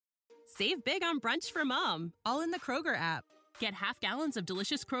Save big on brunch for mom, all in the Kroger app. Get half gallons of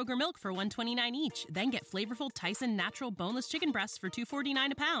delicious Kroger milk for $1.29 each. Then get flavorful Tyson natural boneless chicken breasts for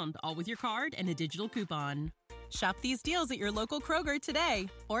 $2.49 a pound, all with your card and a digital coupon. Shop these deals at your local Kroger today,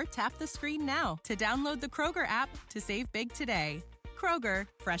 or tap the screen now to download the Kroger app to save big today. Kroger,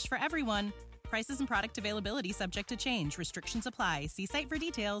 fresh for everyone. Prices and product availability subject to change. Restrictions apply. See site for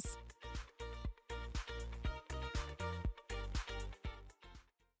details.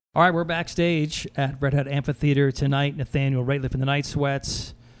 All right, we're backstage at Red Hat Amphitheater tonight. Nathaniel Rateliff and the Night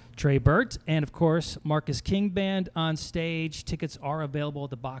Sweats, Trey Burt, and, of course, Marcus King Band on stage. Tickets are available at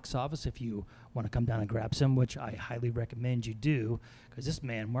the box office if you want to come down and grab some, which I highly recommend you do, because this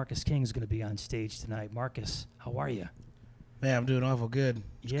man, Marcus King, is going to be on stage tonight. Marcus, how are you? Man, I'm doing awful good.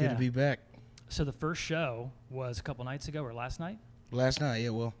 It's good to be back. So the first show was a couple nights ago or last night? Last night,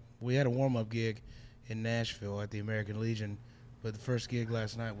 yeah. Well, we had a warm-up gig in Nashville at the American Legion. But the first gig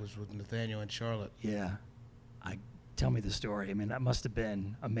last night was with Nathaniel and Charlotte. Yeah. Tell me the story. I mean, that must have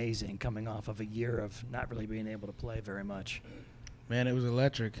been amazing coming off of a year of not really being able to play very much. Man, it was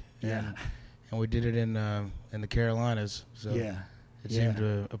electric. Yeah. And we did it in the Carolinas. So it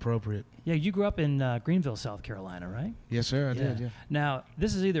seemed appropriate. Yeah, you grew up in Greenville, South Carolina, right? Yes, sir, I did, yeah. Now,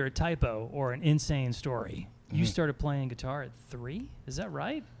 this is either a typo or an insane story. Mm-hmm. You started playing guitar at 3? Is that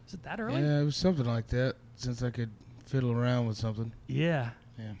right? Is it that early? Yeah, it was something like that, since I could fiddle around with something. Yeah.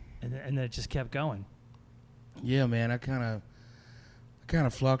 And then it just kept going. Yeah, man, I kind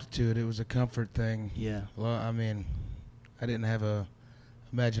of flocked to it. It was a comfort thing. Yeah. Well, I mean, I didn't have a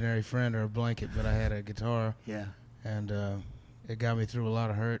imaginary friend or a blanket, but I had a guitar. Yeah. And it got me through a lot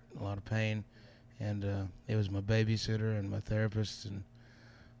of hurt, a lot of pain, and it was my babysitter and my therapist and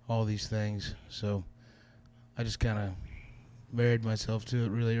all these things. So I just kind of married myself to it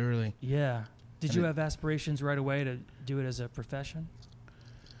really early. Yeah. Did you have aspirations right away to do it as a profession?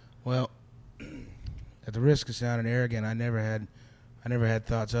 Well, at the risk of sounding arrogant, I never had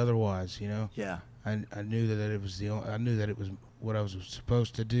thoughts otherwise. You know. Yeah. I knew that it was I knew that it was what I was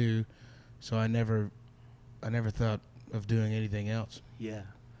supposed to do, so I never thought of doing anything else. Yeah.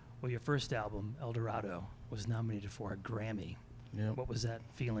 Well, your first album, El Dorado, was nominated for a Grammy. Yep. What was that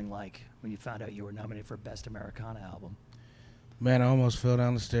feeling like when you found out you were nominated for Best Americana Album? Man, I almost fell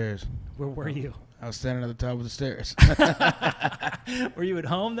down the stairs. Where were you? I was standing at the top of the stairs. Were you at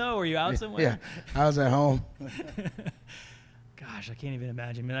home, though? Or were you out somewhere? Yeah, I was at home. Gosh, I can't even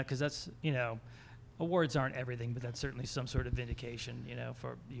imagine. I mean, because that's, awards aren't everything, but that's certainly some sort of vindication,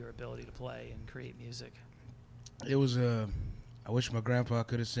 for your ability to play and create music. It was, I wish my grandpa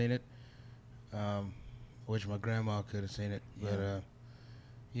could have seen it. I wish my grandma could have seen it. Yeah.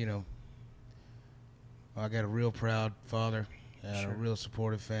 But, I got a real proud father and Sure. a real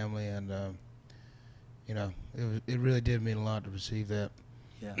supportive family, and it really did mean a lot to receive that.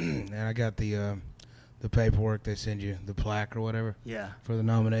 Yeah. And I got the paperwork they send you, the plaque or whatever. Yeah. For the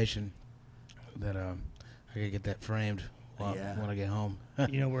nomination. That I gotta get that framed when I get home.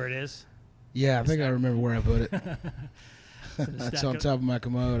 You know where it is? Yeah, I think I remember where I put it. It's on top of my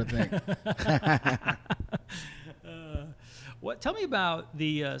commode, I think. Tell me about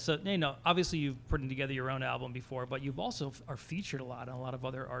the obviously you've put together your own album before, but you've also are featured a lot on a lot of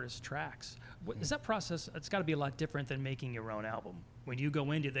other artists' tracks. Is that process? It's got to be a lot different than making your own album. When you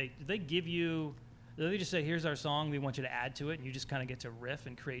go in, do they give you? Do they just say, "Here's our song, we want you to add to it," and you just kind of get to riff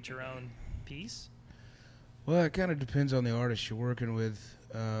and create your own piece? Well, it kind of depends on the artist you're working with.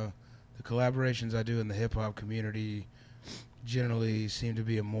 The collaborations I do in the hip hop community generally seem to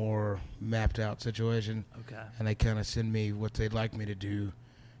be a more mapped out situation. Okay. And they kind of send me what they'd like me to do,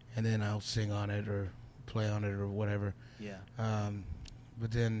 and then I'll sing on it or play on it or whatever. Yeah.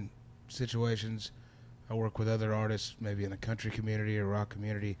 But then situations, I work with other artists, maybe in the country community or rock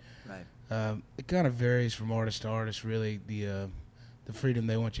community. Right. It kind of varies from artist to artist, really, the freedom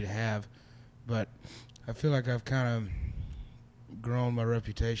they want you to have. But I feel like I've kind of grown my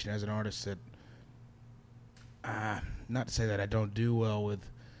reputation as an artist that, not to say that I don't do well with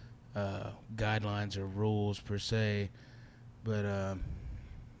guidelines or rules per se, but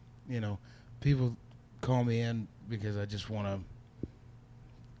people call me in because I just want to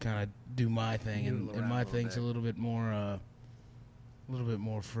kind of do my thing, and my thing's a little bit more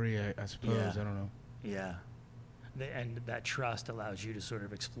free, I suppose. Yeah. I don't know. Yeah. And that trust allows you to sort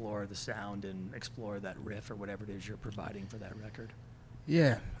of explore the sound and explore that riff or whatever it is you're providing for that record.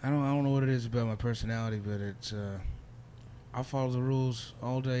 Yeah, I don't know what it is about my personality, but it's I follow the rules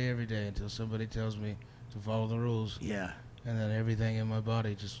all day, every day until somebody tells me to follow the rules. Yeah. And then everything in my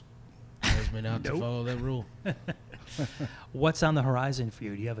body just tells me not to follow that rule. What's on the horizon for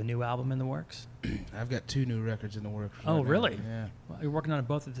you? Do you have a new album in the works? I've got 2 new records in the works. Oh, right now. really? Yeah. Well, you're working on it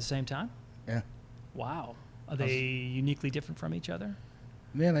both at the same time? Yeah. Wow. Are they uniquely different from each other?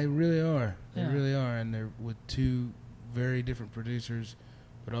 Man, they really are. They Yeah. really are, and they're with 2 very different producers,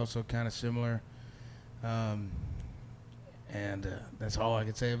 but also kind of similar. And that's all I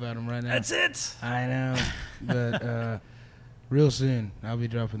can say about them right now. That's it. I know, but real soon I'll be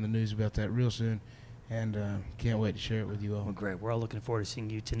dropping the news about that real soon, and can't wait to share it with you all. Well, great. We're all looking forward to seeing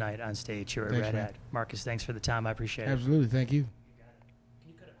you tonight on stage here at Thanks, Red man. Hat. Marcus, thanks for the time. I appreciate it. Absolutely, thank you.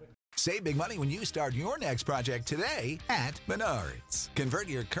 Save big money when you start your next project today at Menards. Convert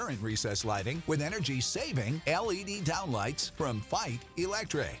your current recessed lighting with energy-saving LED downlights from Fight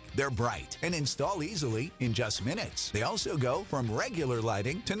Electric. They're bright and install easily in just minutes. They also go from regular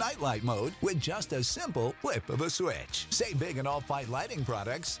lighting to nightlight mode with just a simple flip of a switch. Save big on all Fight lighting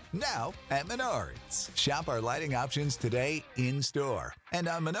products now at Menards. Shop our lighting options today in store and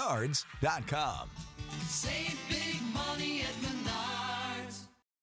on Menards.com. Save big money at Menards.